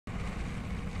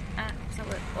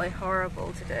absolutely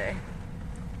horrible today.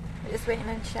 We're just waiting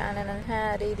on Shannon and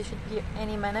Harry. They should be here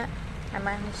any minute. I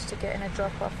managed to get in a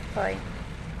drop-off point.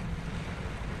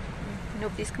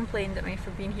 Nobody's complained at me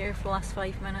for being here for the last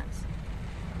 5 minutes.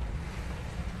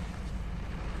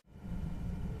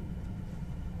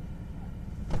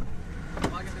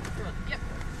 Yep.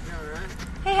 Yeah, right.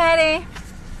 Hey Harry!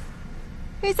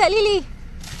 Who's that, Lily?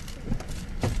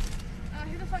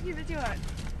 Who the fuck you videoing?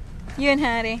 You and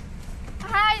Harry.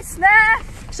 Hi,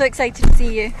 Sniff! So excited to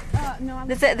see you. No, I'm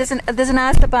There's an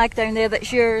Asda bag down there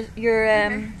that's your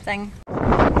thing.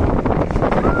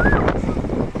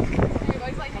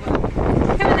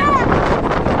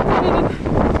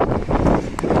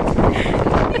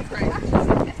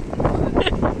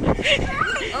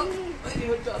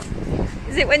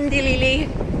 Is it windy, Lily?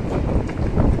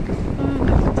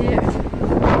 Oh dear.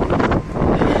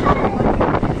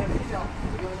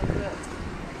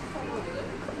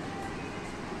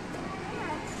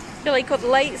 You like all the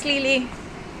lights, Lily?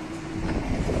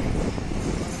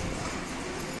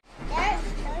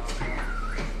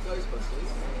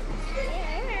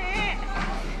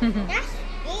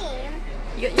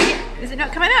 Is it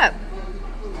not coming up?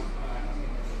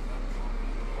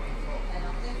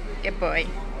 Good boy.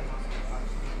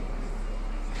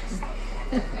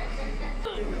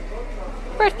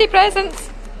 Birthday presents.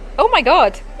 Oh my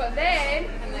god. But then,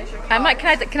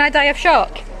 can I die of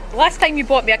shock? The last time you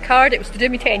bought me a card, it was to do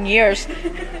me 10 years.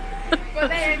 but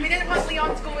then we didn't want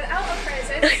Leon to go without a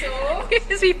present, so.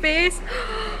 His wee face.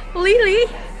 Lily.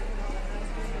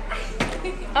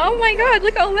 Oh my god,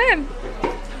 look at all them.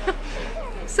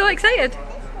 So excited.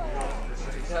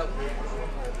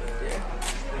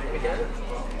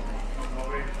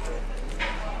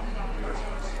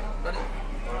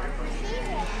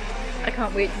 I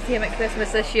can't wait to see him at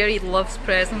Christmas this year. He loves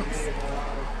presents.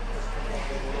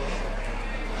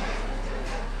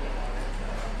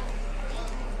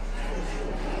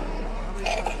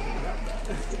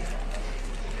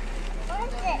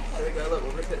 There we go, look,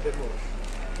 we'll rip it a bit more.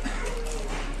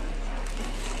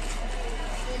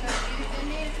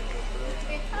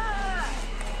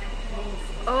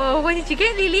 Oh, what did you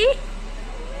get, Lily?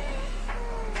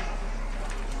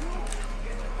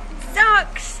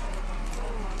 Socks!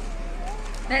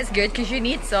 That's good because you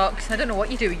need socks. I don't know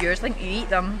what you do with yours. I think you eat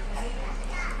them.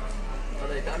 Are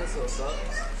they dinosaur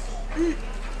socks?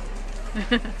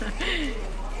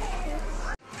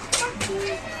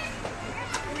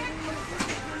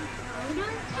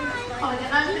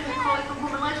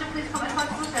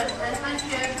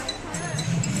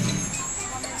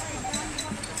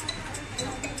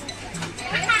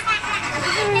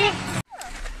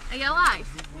 Are you alive?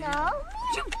 No.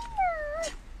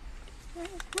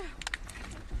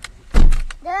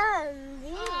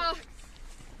 Oh,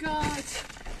 God.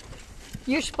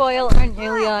 You're spoiled, aren't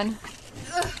you, Leon?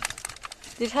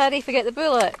 Did Harry forget the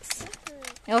bullets?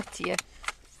 Oh dear.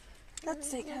 Let's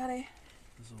take Harry.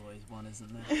 There's always one,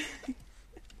 isn't there? You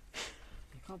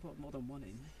can't put more than one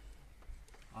in.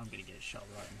 I'm gonna get shot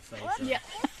right in the face.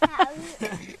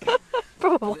 Yeah.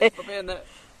 Probably. Put me in there.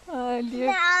 Oh dear.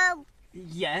 No.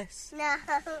 Yes. No.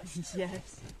 Yes.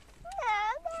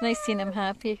 It's nice seeing him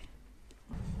happy.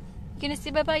 You gonna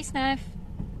say bye-bye, Sniff?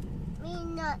 Me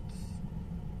not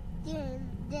doing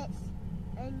this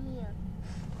and here.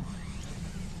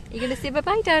 You gonna say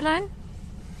bye-bye, darling?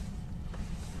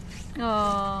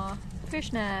 Aww, poor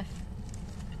Sniff.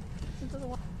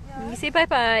 You say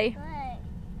bye-bye. Right.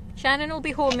 Shannon will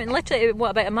be home in literally,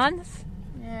 what, about a month?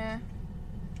 Yeah.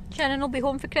 Shannon will be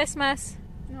home for Christmas.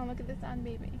 No, look at this and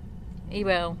baby. He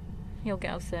will. He'll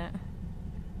get upset.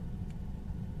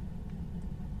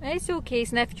 It's okay,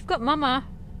 Sniff. You've got Mama.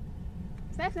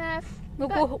 Sniff, sniff. We'll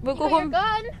go home. Your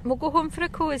gun We'll go home for a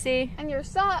cozy. and your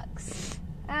socks,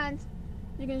 and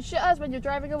you can shoot us when you're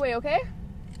driving away, okay?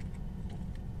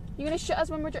 You're gonna shoot us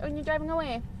when you're driving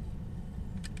away.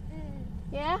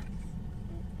 Yeah.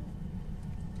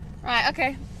 Right.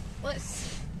 Okay.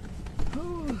 Let's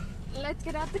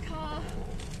get out the car.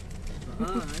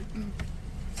 Alright.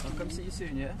 I'll come see you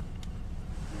soon, yeah?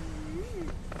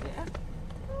 Yeah?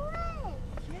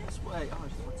 Yes, wait. Oh,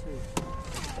 it's got two.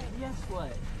 Yes,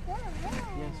 wait. Yes,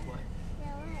 wait.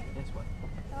 Yes, wait.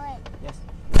 Yes.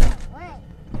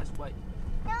 Yes, wait.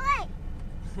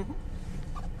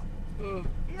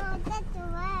 No, that's the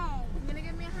way. You gonna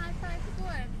give me a high five for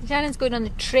going? Shannon's going on the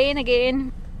train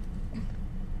again.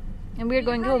 And we're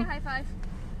going home. High five.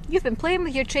 You've been playing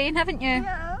with your train, haven't you?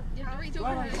 No. You have to reach over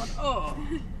Right, it. oh.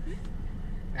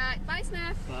 Right. Bye,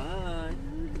 Sniff. Bye.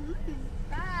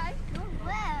 Bye.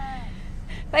 Where?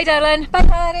 Bye, darling. Bye,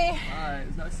 Harry. Bye. It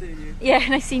was nice seeing you. Yeah,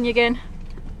 nice seeing you again.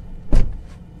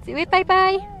 Say bye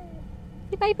bye.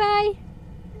 Say bye bye.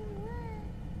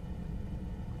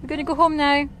 going to go home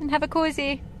now and have a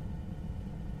cosy.